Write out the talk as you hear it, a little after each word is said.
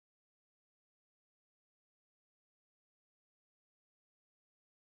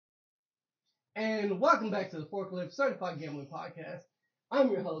And welcome back to the Forklift Certified Gambling Podcast.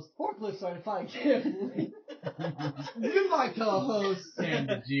 I'm your host, Forklift Certified Gambling. You're my co-host.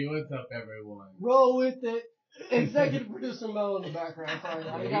 Sandra G, what's up, everyone? Roll with it. Executive producer Mo in the background. Sorry,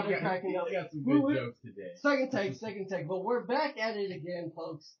 I got it cracking up. We got some good jokes today. Second take. But we're back at it again,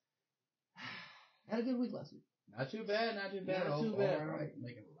 folks. Had a good week last week. Not too bad. Not too bad, right?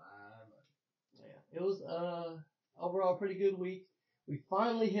 Making a lot of money. Yeah, it was overall a pretty good week. We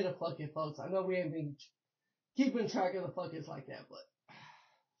finally hit a fuck it, folks. I know we ain't been keeping track of the fuck it's like that, but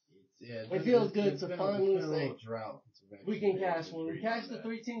it feels good to finally say we can cash one. We cashed the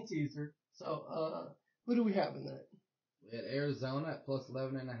 3-team teaser. So, who do we have in that? We had Arizona at plus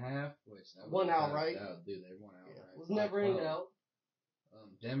 11.5, which one out, right? That would do. They won out, yeah, right? Was never in doubt.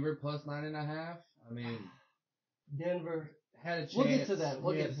 Denver plus 9.5. I mean, Denver had a chance. We'll get to that.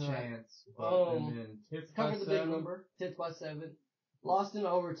 We'll get to that. And then Tits covered the 7. big number. Tits by 7. Lost in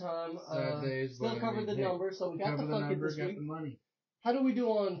overtime. Still covered the number, so we got the fuck it this week. The money. How do we do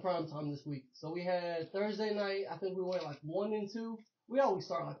on prime time this week? So we had Thursday night. I think we went like 1-2. We always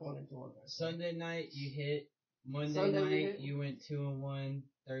start like 1-2 on Thursday. Sunday night you hit. Monday night you went 2-1.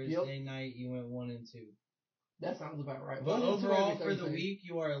 Thursday night you went 1-2. That sounds about right. But overall for the week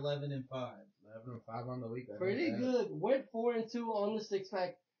you are 11-5. 11-5 on the week. Pretty good. Went 4-2 on the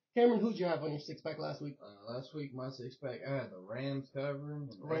 6-pack. Cameron, who'd you have on your 6-pack last week? Last week, my 6-pack, I had the Rams covering.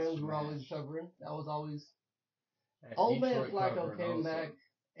 Rams were always covering. That was always... Old man Flacco came back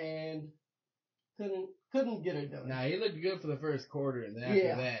and couldn't get it done. Nah, he looked good for the first quarter, and then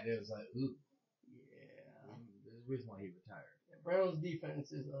after that, it was like, ooh. Yeah. There's a reason why he retired. Browns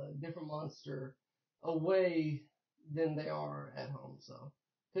defense is a different monster away than they are at home, so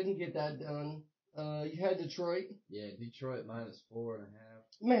couldn't get that done. You had Detroit. Yeah, Detroit minus 4.5.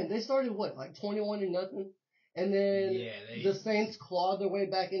 Man, they started like 21-0, and then the Saints clawed their way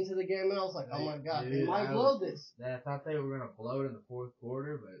back into the game, and I was like, oh my god, they might blow this. I thought they were gonna blow it in the fourth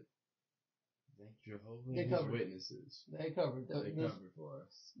quarter, but thank Jehovah and his witnesses. They covered. They covered for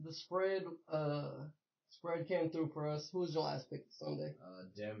us. The spread came through for us. Who was your last pick Sunday?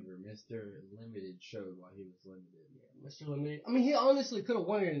 Denver. Mr. Limited showed why he was limited. Yeah, Mr. Limited. I mean, he honestly could have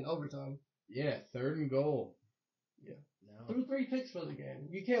won it in overtime. Yeah, 3rd and goal. Yeah. No. Threw 3 picks for the game.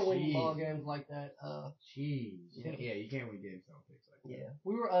 You can't win ball games like that. Jeez. Yeah, you can't win games on picks like that. Yeah.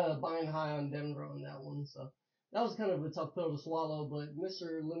 We were buying high on Denver on that one, so that was kind of a tough pill to swallow, but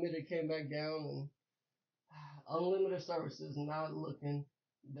Mr. Limited came back down, and unlimited services not looking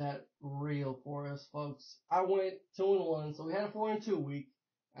that real for us, folks. I went 2-1, so we had a 4-2 week.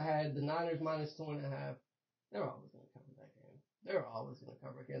 I had the Niners minus 2.5. They're always going to cover that game. They're always going to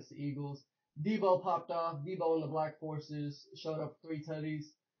cover against the Eagles. Debo popped off. Debo and the Black Forces showed up 3 tutties.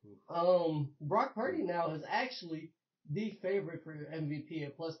 Brock Purdy now is actually the favorite for MVP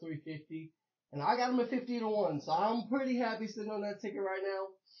at plus 350. And I got him at 50-1, so I'm pretty happy sitting on that ticket right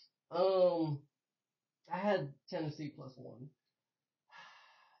now. I had Tennessee plus 1.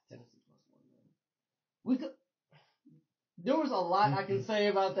 Tennessee plus 1, man. There was a lot I can say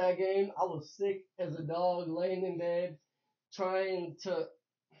about that game. I was sick as a dog, laying in bed, trying to...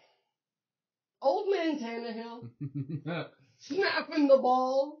 Old man Tannehill, snapping the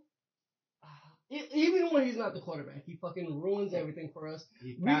ball. Even when he's not the quarterback, he fucking ruins everything for us.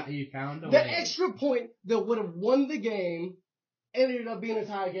 He found a way. The extra point that would have won the game ended up being a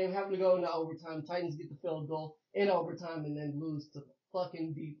tie game, having to go into overtime. Titans get the field goal in overtime and then lose to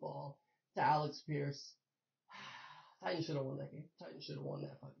fucking deep ball to Alex Pierce. Titans should have won that game. Titans should have won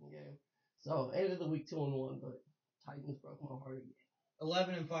that fucking game. So, ended the week 2-1, but Titans broke my heart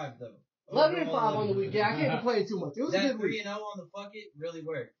again. 11-5 though. 11-5 on the week. Yeah, I can't complain too much. It was a good week. 3-0 on the fuck it really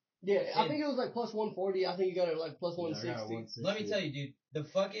worked. Yeah, I think it was like plus 140. I think you got it like plus 160. Let me tell you, dude, the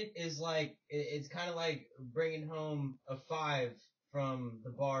fuck it is like, it's kind of like bringing home a 5 from the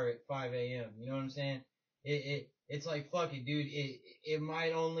bar at 5 a.m. You know what I'm saying? It's like, fuck it, dude. It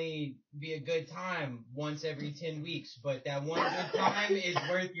might only be a good time once every 10 weeks, but that one good time is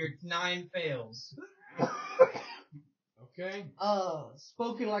worth your 9 fails. Okay.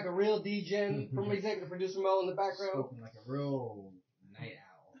 Spoken like a real DGen from executive producer Mo in the background. Spoken like a real night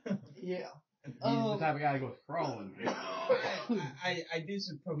owl. Yeah. He's the type of guy that goes crawling. I do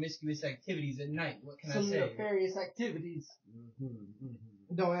some promiscuous activities at night. What can I say? Some nefarious activities.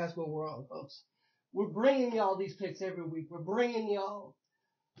 Don't ask what we're on, folks. We're bringing y'all these picks every week. We're bringing y'all.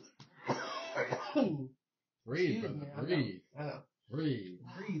 Breathe, brother. Breathe. I know. Breathe.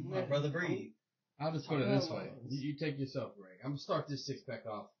 Breathe, my brother. Breathe. I'll just put it this way. You take yourself a break. I'm going to start this 6-pack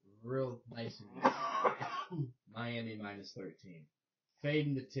off real nice and good. Miami minus 13.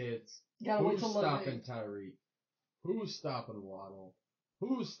 Fading the tits. Who's stopping Tyreek? Who's stopping Waddle?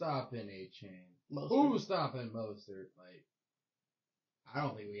 Who's stopping A-Chain? Mostert. Who's stopping Mostert? Like, I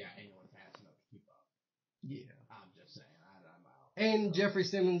don't think we got anyone fast enough to keep up. Yeah. I'm just saying. I'm out. And Jeffrey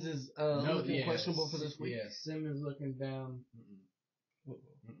Simmons is looking questionable for this week. Yeah, Simmons looking down.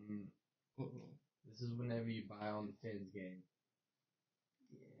 This is whenever you buy on the Fins game.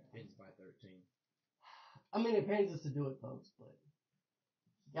 Yeah. Fins by 13. I mean, it pains us to do it, folks, but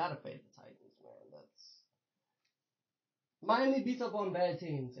you gotta fade the Titans, man. That's Miami beats up on bad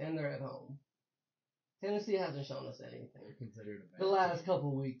teams, and they're at home. Tennessee hasn't shown us anything. They're considered a bad the last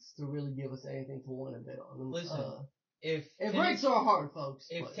couple weeks to really give us anything to want to bet on them. Listen, if breaks are hard, folks.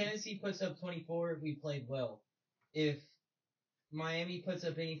 If Tennessee puts up 24, we played well. If Miami puts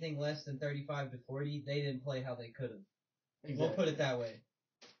up anything less than 35 to 40, they didn't play how they could have. Exactly. We'll put it that way.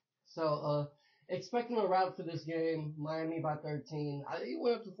 So, expecting a rout for this game, Miami by 13. It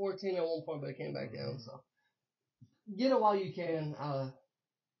went up to 14 at one point, but it came back down. So, get it while you can.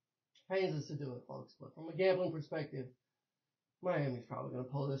 Pains us to do it, folks. But from a gambling perspective, Miami's probably going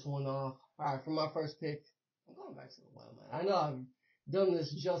to pull this one off. All right, for my first pick, I'm going back to the well, man. I know I've done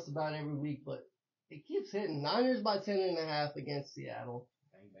this just about every week, but it keeps hitting. Niners by 10.5 against Seattle.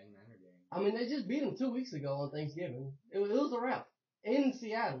 Bang, bang, Niner game. I mean, they just beat them 2 weeks ago on Thanksgiving. It was a wrap. In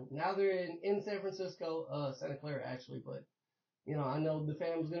Seattle. Now they're in San Francisco, Santa Clara, actually. But, you know, I know the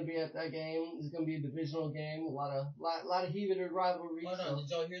family's going to be at that game. It's going to be a divisional game. A lot of heated rivalry. Hold on, did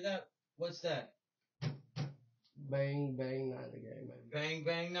y'all hear that? What's that? Bang, bang, Niner game, baby. Bang,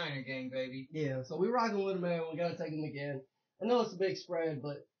 bang, Niner game, baby. Yeah, so we're rocking with him, man. We got to take him again. I know it's a big spread,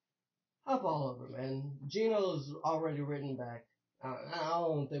 but hop all over, man. Gino's already written back. I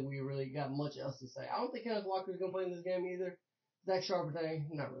don't think we really got much else to say. I don't think Kenneth Walker's going to play in this game either. Zach Charbonnet,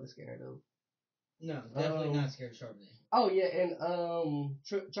 not really scared of. No, definitely not scared of Charbonnet. Oh, yeah, and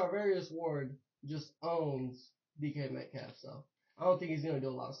Charvarius Ward just owns DK Metcalf, so I don't think he's going to do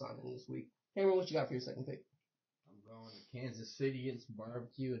a lot of signing this week. Cameron, what you got for your second pick? I'm going to Kansas City, get some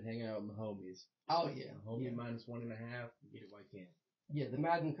barbecue, and hang out with my homies. Oh, yeah. Homie minus 1.5, get it while you can. Yeah, the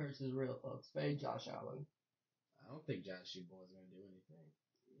Madden curse is real, folks. Fade Josh Allen. I don't think Josh Boy's going to do anything.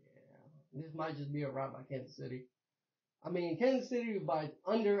 Yeah. This might just be a rout by Kansas City. I mean, Kansas City by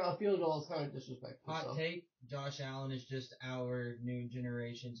under a field goal is kind of disrespectful. Hot take, Josh Allen is just our new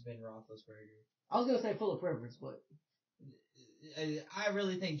generation's Ben Roethlisberger. I was going to say Phillip Rivers, but I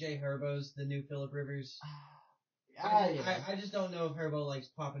really think Jay Herbo's the new Phillip Rivers. I just don't know if Herbo likes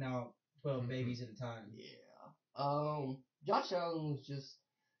popping out 12 babies at a time. Yeah. Josh Allen was just,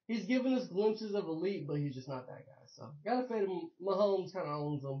 he's giving us glimpses of elite, but he's just not that guy. So, gotta fade him. Mahomes kind of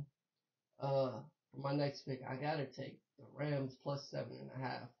owns him. For my next pick, I gotta take the Rams plus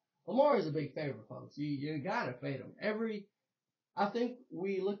 7.5. Lamar is a big favorite, folks. You gotta fade him. I think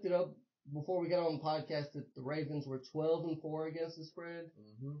we looked it up before we got on the podcast that the Ravens were 12-4 against the spread.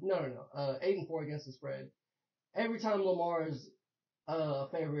 Mm-hmm. No. 8-4 against the spread. Every time Lamar is a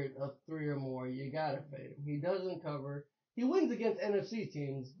favorite of 3 or more, you gotta fade him. He doesn't cover. He wins against NFC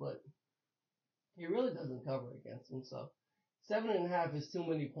teams, but he really doesn't cover against them. So 7.5 is too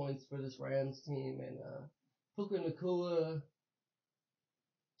many points for this Rams team. And Puka Nacua,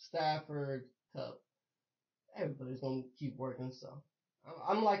 Stafford, Cup. Everybody's gonna keep working. So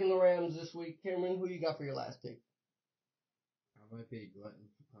I'm liking the Rams this week. Cameron, who you got for your last pick? I might be a glutton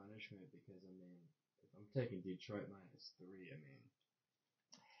for punishment because, I mean, if I'm taking Detroit minus 3, I mean,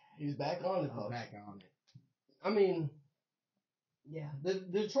 he's back on it, I'm folks. back on it. I mean, yeah, the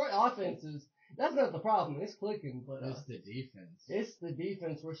Detroit offense that's not the problem. It's clicking, but it's the defense. It's the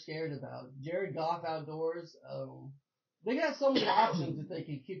defense we're scared about. Jared Goff outdoors. They got so many options that they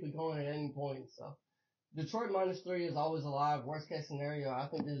can keep it going at any point. So Detroit minus 3 is always alive. Worst case scenario, I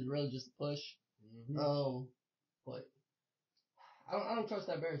think this is really just a push. Mm-hmm. But I don't trust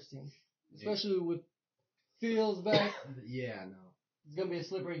that Bears team, especially with Fields back. Yeah, no. It's gonna be a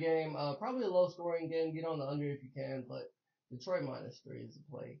slippery game. Probably a low scoring game. Get on the under if you can, but Detroit minus 3 is the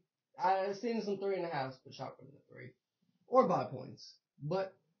play. I've seen some 3.5s, but sharper than the 3. Or by points.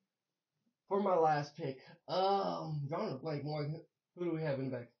 But for my last pick, drawing a blank, Morgan. Who do we have in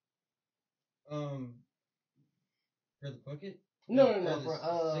the back? For the bucket? No,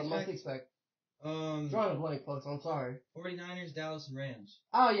 for my six pack. Drawing a blank, folks. I'm sorry. 49ers, Dallas, and Rams.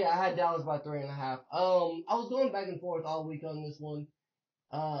 Oh yeah, I had Dallas by 3.5. I was going back and forth all week on this one.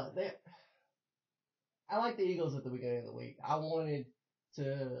 I like the Eagles at the beginning of the week. I wanted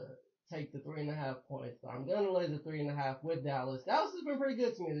to take the 3.5 points, but I'm gonna lay the 3.5 with Dallas. Dallas has been pretty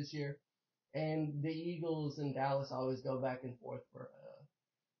good to me this year, and the Eagles and Dallas always go back and forth for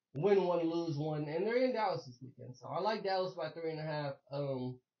win one, lose one, and they're in Dallas this weekend, so I like Dallas by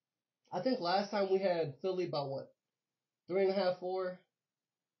 3.5. I think last time we had Philly by what? 3.5, 4?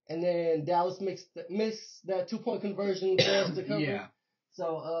 And then Dallas missed that 2-point conversion for us to cover. Yeah.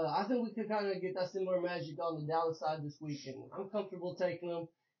 So I think we could kind of get that similar magic on the Dallas side this week, and I'm comfortable taking them.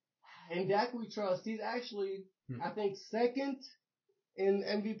 And Dak we trust. He's actually, I think, second in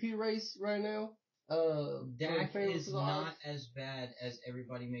MVP race right now. Dak is not as bad as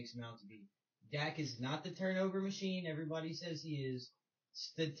everybody makes him out to be. Dak is not the turnover machine everybody says he is.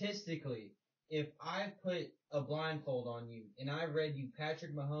 Statistically, if I put a blindfold on you and I read you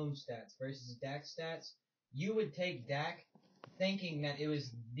Patrick Mahomes stats versus Dak stats, you would take Dak thinking that it was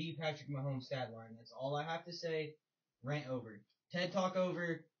the Patrick Mahomes stat line. That's all I have to say. Rant over. TED Talk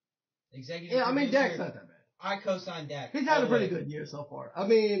over. Executive Yeah, I mean, producer. Dak's not that bad. I co-signed Dak. He's had a pretty good year so far. I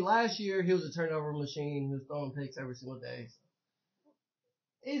mean, last year he was a turnover machine. He was throwing picks every single day. So.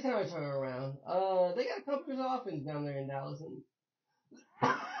 He's kind of turning around. They got a couple of offense down there in Dallas,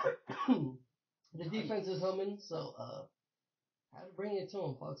 and the defense is humming. So, had to bring it to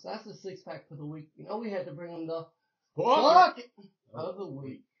them, folks. That's the 6-pack for the week. You know, we had to bring them the bucket of the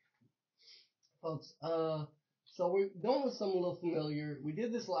week, folks. So we're going with something a little familiar. We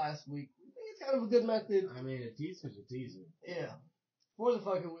did this last week. It's kind of a good method. I mean, a teaser's a teaser. Yeah. For the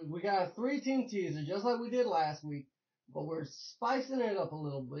fucking week, we got a 3-team teaser, just like we did last week, but we're spicing it up a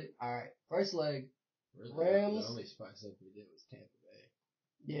little bit. All right, first leg. Rams. The only spice up we did was Tampa Bay.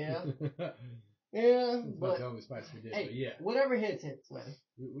 Yeah. Yeah, but the only spice we did. Hey, but yeah, whatever hits, man.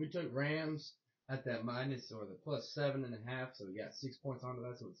 We took Rams at that minus or the plus 7.5, so we got 6 points onto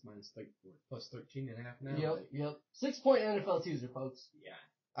that, so it's plus 13.5 now. Yep. 6-point NFL teaser, folks. Yeah.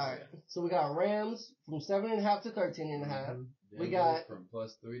 All right. Yeah. So we got Rams from 7.5 to 13.5. Mm-hmm. We got from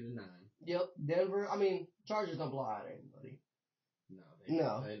plus 3 to 9. Yep. Denver. I mean, Chargers don't blow out anybody.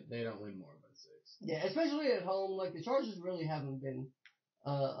 No. They don't win more than 6. Yeah, especially at home. Like the Chargers really haven't been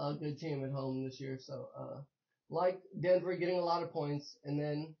a good team at home this year. So, like Denver getting a lot of points, and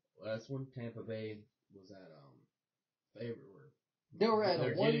then that's when Tampa Bay was at favorite. They were at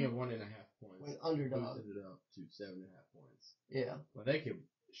they're getting a 1.5 points. Underdog. Boosted it up to 7.5 points. Yeah. Well, they could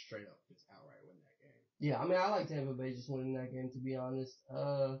straight up just outright win that game. Yeah, I mean, I like Tampa Bay just winning that game, to be honest.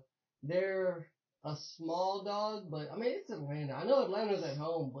 They're a small dog, but I mean, it's Atlanta. I know Atlanta's at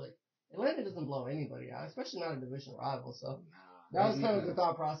home, but Atlanta doesn't blow anybody out, especially not a division rival. So that was kind of the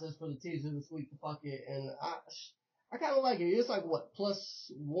thought process for the teaser this week to fuck it, and I kind of like it. It's like what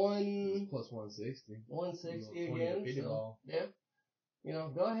plus 160. 160 again. So, yeah. You know,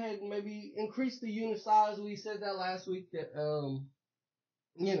 go ahead and maybe increase the unit size. We said that last week that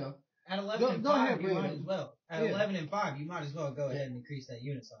you know. At 11-5, you might as well. At 11-5, you might as well go ahead and increase that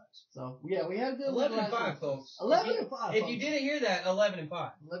unit size. So yeah, we had a good 11-5, folks. 11-5. If you didn't hear that, 11-5.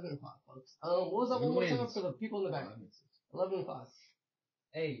 11-5, folks. What was that one more time for the people in the back? 11-5.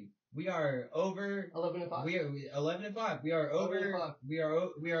 Hey, we are over 11-5. We are 11-5. We are over. We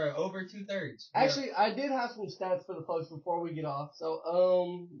are over 2/3. Actually, I did have some stats for the folks before we get off. So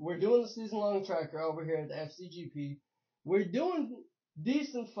we're doing the season-long tracker over here at the FCGP. We're doing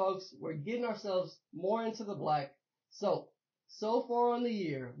decent, folks. We're getting ourselves more into the black. So far on the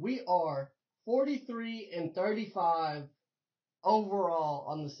year, we are 43-35 overall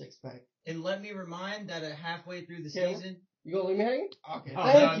on the 6-pack. And let me remind that at halfway through the season. You gonna leave me hanging? Okay.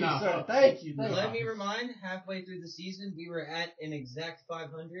 Thank you, sir. Thank you. Let me remind, halfway through the season, we were at an exact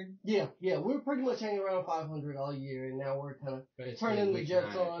 500. Yeah. We were pretty much hanging around 500 all year, and now we're kind of turning the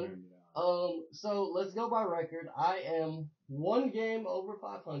jets on. So let's go by record. I am 1 game over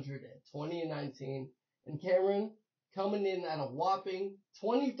 500 at 20-19, and Cameron coming in at a whopping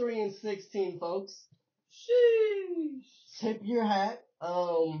 23-16, folks. Sheesh. Tip your hat.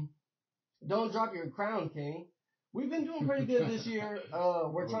 Don't drop your crown, King. We've been doing pretty good this year.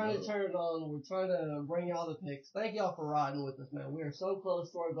 We're trying to turn it on. We're trying to bring y'all the picks. Thank y'all for riding with us, man. We are so close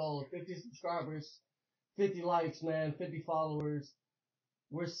to our goal of 50 subscribers, 50 likes, man, 50 followers.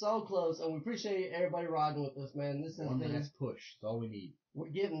 We're so close, and we appreciate everybody riding with us, man. This has one been last push. That's all we need. We're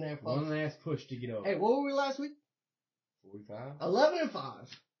getting there, folks. One last push to get over. Hey, what were we last week? 45.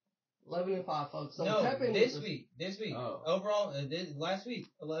 11-5. 11-5, folks. So no, this week. Oh. Overall, last week,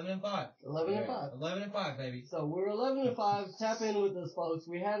 11-5. 11-5. 11-5, baby. So we're 11-5. Tap in with us, folks.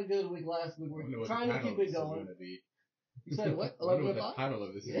 We had a good week last week. We're trying to keep it going. You said what? 11-5? The title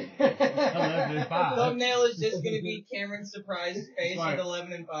of this is 11-5. Thumbnail is just going to be Cameron's surprised face at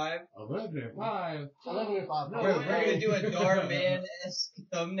 11-5. 11-5. 11-5. We're going to do a Dar Man-esque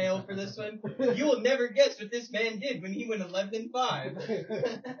thumbnail for this one. You will never guess what this man did when he went 11-5.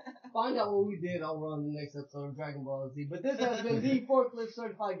 Find out what we did over on the next episode of Dragon Ball Z. But this has been the Forklift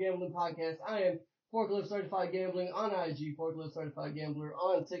Certified Gambling Podcast. I am Forklift Certified Gambling on IG, Forklift Certified Gambler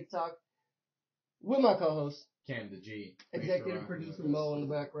on TikTok. With my co-host, Cam the G. executive producer Mo in the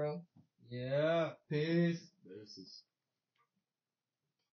background. Yeah. Peace.